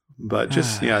 But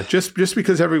just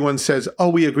because everyone says, oh,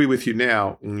 we agree with you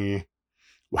now,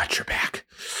 watch your back.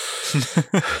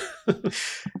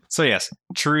 So yes,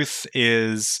 truth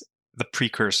is the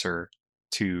precursor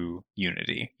to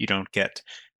unity. You don't get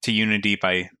to unity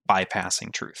by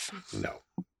bypassing truth. No.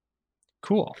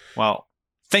 Cool. Well,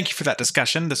 thank you for that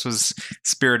discussion. This was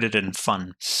spirited and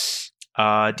fun.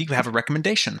 Do you have a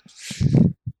recommendation?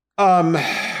 One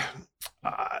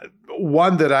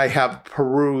that I have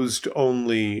perused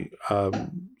only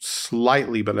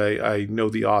slightly, but I know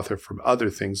the author from other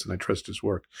things and I trust his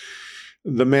work.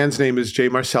 The man's name is J.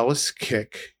 Marcellus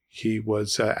Kik. He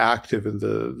was active in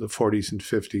the 40s and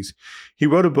 50s. He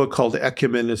wrote a book called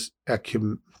Ecumenism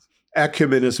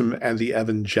and the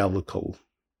Evangelical.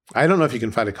 I don't know if you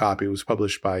can find a copy. It was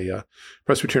published by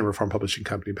Presbyterian Reformed Publishing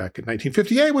Company back in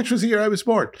 1958, which was the year I was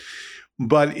born.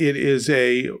 But it is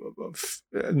a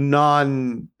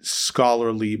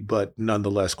non-scholarly, but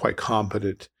nonetheless quite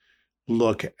competent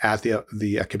look at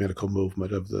the ecumenical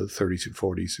movement of the 30s and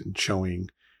 40s, and showing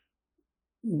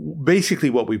basically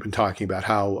what we've been talking about,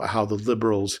 how the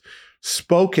liberals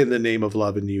spoke in the name of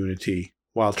love and unity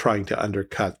while trying to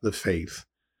undercut the faith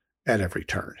at every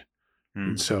turn.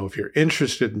 And so if you're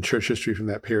interested in church history from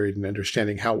that period and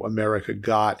understanding how America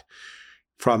got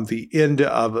from the end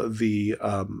of the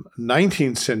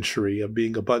 19th century of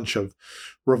being a bunch of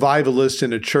revivalists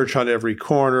in a church on every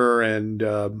corner and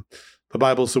the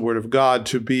Bible's the Word of God,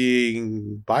 to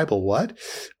being Bible what?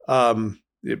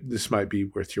 This might be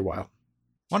worth your while.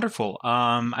 Wonderful.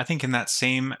 I think in that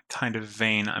same kind of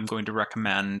vein, I'm going to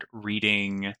recommend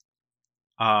reading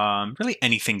really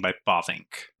anything by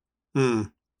Bavinck.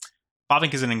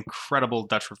 Bavinck is an incredible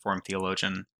Dutch Reformed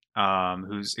theologian.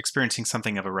 who's experiencing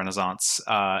something of a renaissance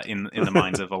in the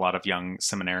minds of a lot of young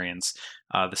seminarians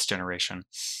this generation.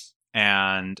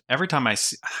 And every time I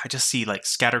just see like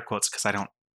scattered quotes, because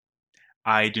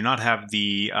I do not have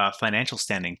the financial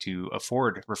standing to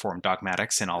afford Reformed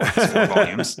Dogmatics in all of its 4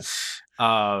 volumes,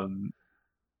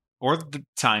 or the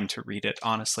time to read it,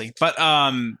 honestly. But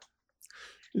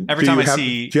every time do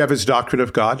you have his Doctrine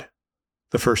of God?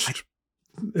 The first.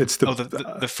 It's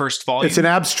the first volume. It's an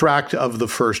abstract of the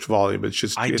first volume. It's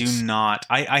just do not.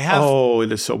 I have. Oh,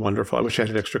 it is so wonderful. I wish I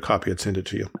had an extra copy. I'd send it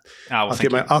to you. Well,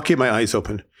 I'll keep my eyes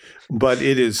open. But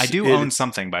it is. I do own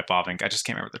something by Bavinck. I just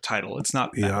can't remember the title. It's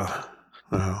not. Yeah.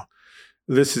 Oh.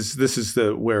 This is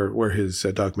the where his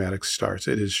dogmatics starts.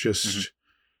 It is just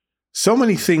so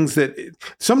many things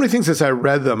as I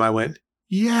read them, I went,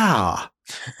 yeah.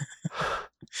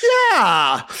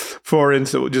 Yeah. For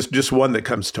instance, just one that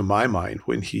comes to my mind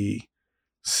when he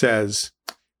says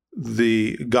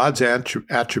God's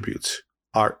attributes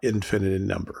are infinite in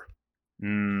number.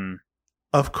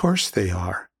 Of course they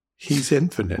are. He's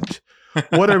infinite.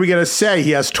 What are we going to say?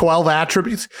 He has 12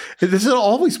 attributes? This has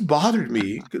always bothered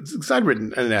me because I'd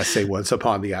written an essay once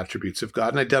upon the attributes of God,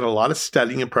 and I'd done a lot of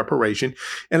studying and preparation.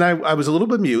 And I was a little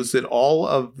bemused that all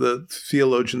of the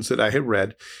theologians that I had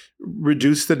read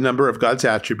reduced the number of God's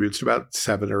attributes to about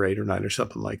 7 or 8 or 9 or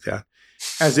something like that,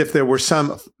 as if there were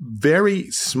some very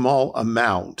small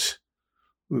amount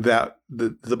that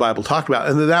the Bible talked about,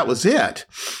 and that was it.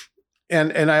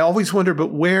 And I always wonder,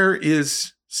 but where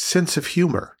is sense of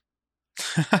humor?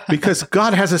 Because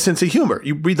God has a sense of humor.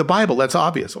 You read the Bible, that's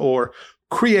obvious. Or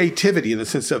creativity in the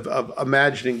sense of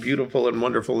imagining beautiful and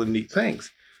wonderful and neat things.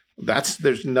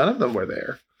 There's none of them were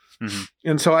there. Mm-hmm.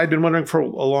 And so I'd been wondering for a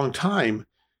long time,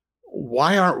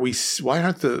 why aren't the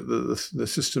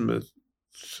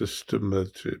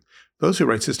those who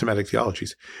write systematic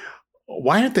theologies,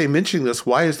 why aren't they mentioning this?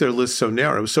 Why is their list so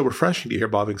narrow? It was so refreshing to hear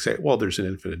Bavinck say, well, there's an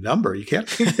infinite number. You can't,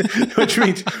 which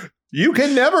means you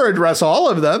can never address all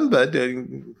of them, but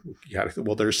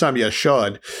there's some you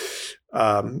should.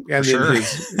 And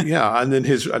then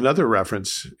his another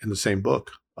reference in the same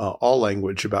book, all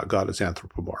language about God is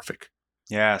anthropomorphic.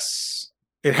 Yes.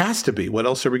 It has to be. What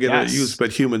else are we going to use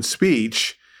but human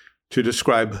speech to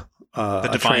describe the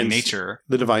divine nature?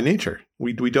 The divine nature.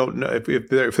 We don't know if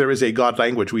there is a God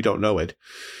language. We don't know it.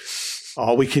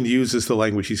 All we can use is the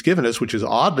language he's given us, which is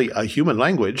oddly a human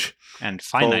language and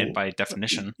finite by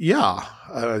definition. Yeah.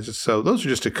 So those are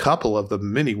just a couple of the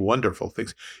many wonderful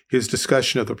things. His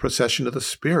discussion of the procession of the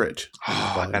Spirit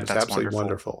is absolutely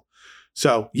wonderful.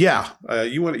 So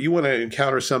you want to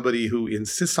encounter somebody who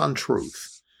insists on truth.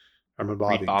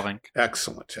 Read Bavinck.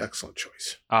 Excellent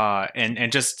choice.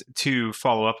 And just to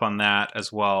follow up on that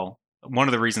as well, one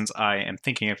of the reasons I am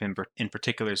thinking of him in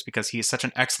particular is because he is such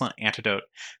an excellent antidote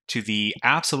to the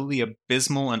absolutely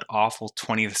abysmal and awful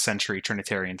 20th century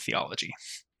Trinitarian theology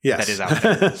that is out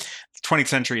there. The 20th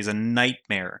century is a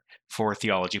nightmare for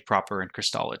theology proper and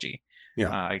Christology. Yeah,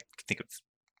 I think of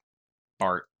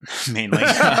Bart mainly.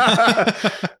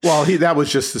 Well, that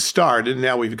was just the start, and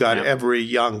now we've got every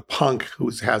young punk who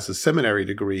has a seminary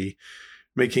degree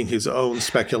making his own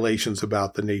speculations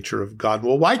about the nature of God.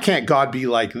 Well, why can't God be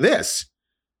like this?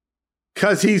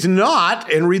 Because he's not,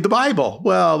 and read the Bible.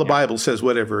 Well, the Bible says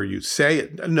whatever you say.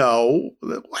 No.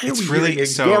 Why are we really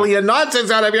Hegelian nonsense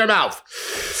out of your mouth?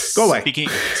 Go away.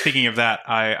 Speaking of that,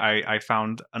 I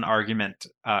found an argument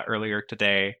earlier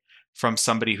today from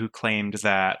somebody who claimed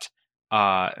that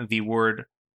the word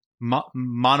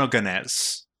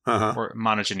monogenes or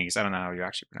monogenes, I don't know how you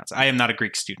actually pronounce it. I am not a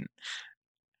Greek student.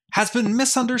 Has been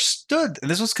misunderstood.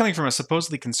 And this was coming from a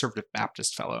supposedly conservative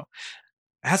Baptist fellow.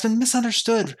 Has been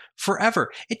misunderstood forever.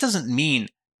 It doesn't mean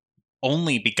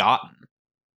only begotten,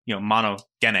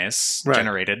 monogenes,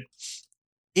 generated.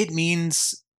 It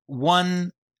means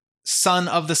one son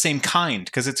of the same kind,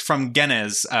 because it's from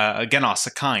genes, genos,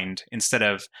 a kind, instead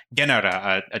of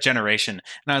genera, a generation.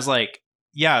 And I was like,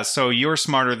 yeah, so you're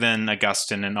smarter than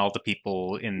Augustine and all the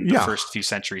people in the first few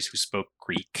centuries who spoke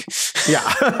Greek.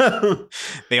 Yeah.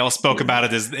 They all spoke about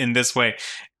it in this way.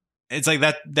 It's like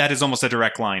that is almost a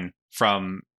direct line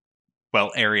from,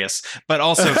 Arius, but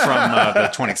also from the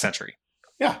 20th century.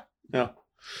 Yeah.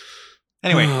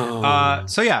 Anyway, I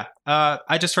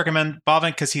just recommend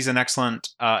Bavinck because he's an excellent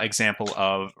example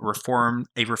of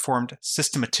a reformed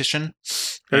systematician.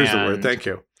 There's the word. Thank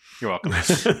you. You're welcome.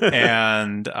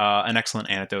 And an excellent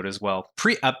antidote as well.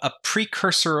 A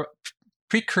precursorial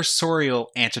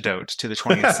antidote to the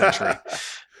 20th century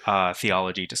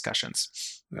theology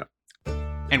discussions. Yeah.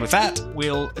 And with that,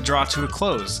 we'll draw to a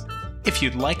close. If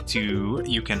you'd like to,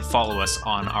 you can follow us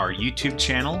on our YouTube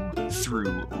channel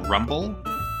through Rumble.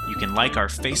 You can like our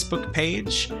Facebook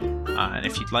page. And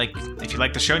if you like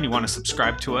the show and you want to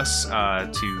subscribe to us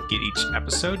to get each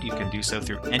episode, you can do so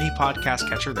through any podcast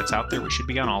catcher that's out there. We should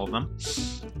be on all of them.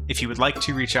 If you would like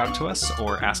to reach out to us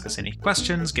or ask us any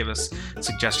questions, give us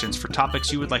suggestions for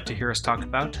topics you would like to hear us talk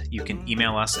about, you can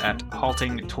email us at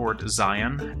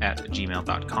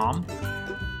haltingtowardzion@gmail.com.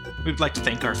 We would like to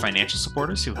thank our financial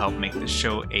supporters who help make this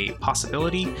show a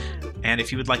possibility. And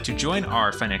if you would like to join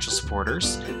our financial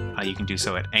supporters, you can do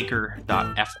so at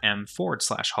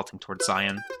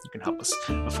anchor.fm/haltingtowardzion. You can help us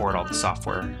afford all the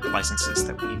software licenses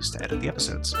that we use to edit the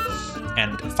episodes.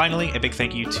 And finally, a big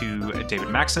thank you to David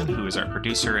Maxon, who is our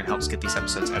producer and helps get these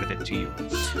episodes edited to you.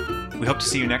 We hope to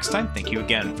see you next time. Thank you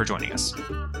again for joining us.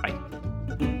 Bye.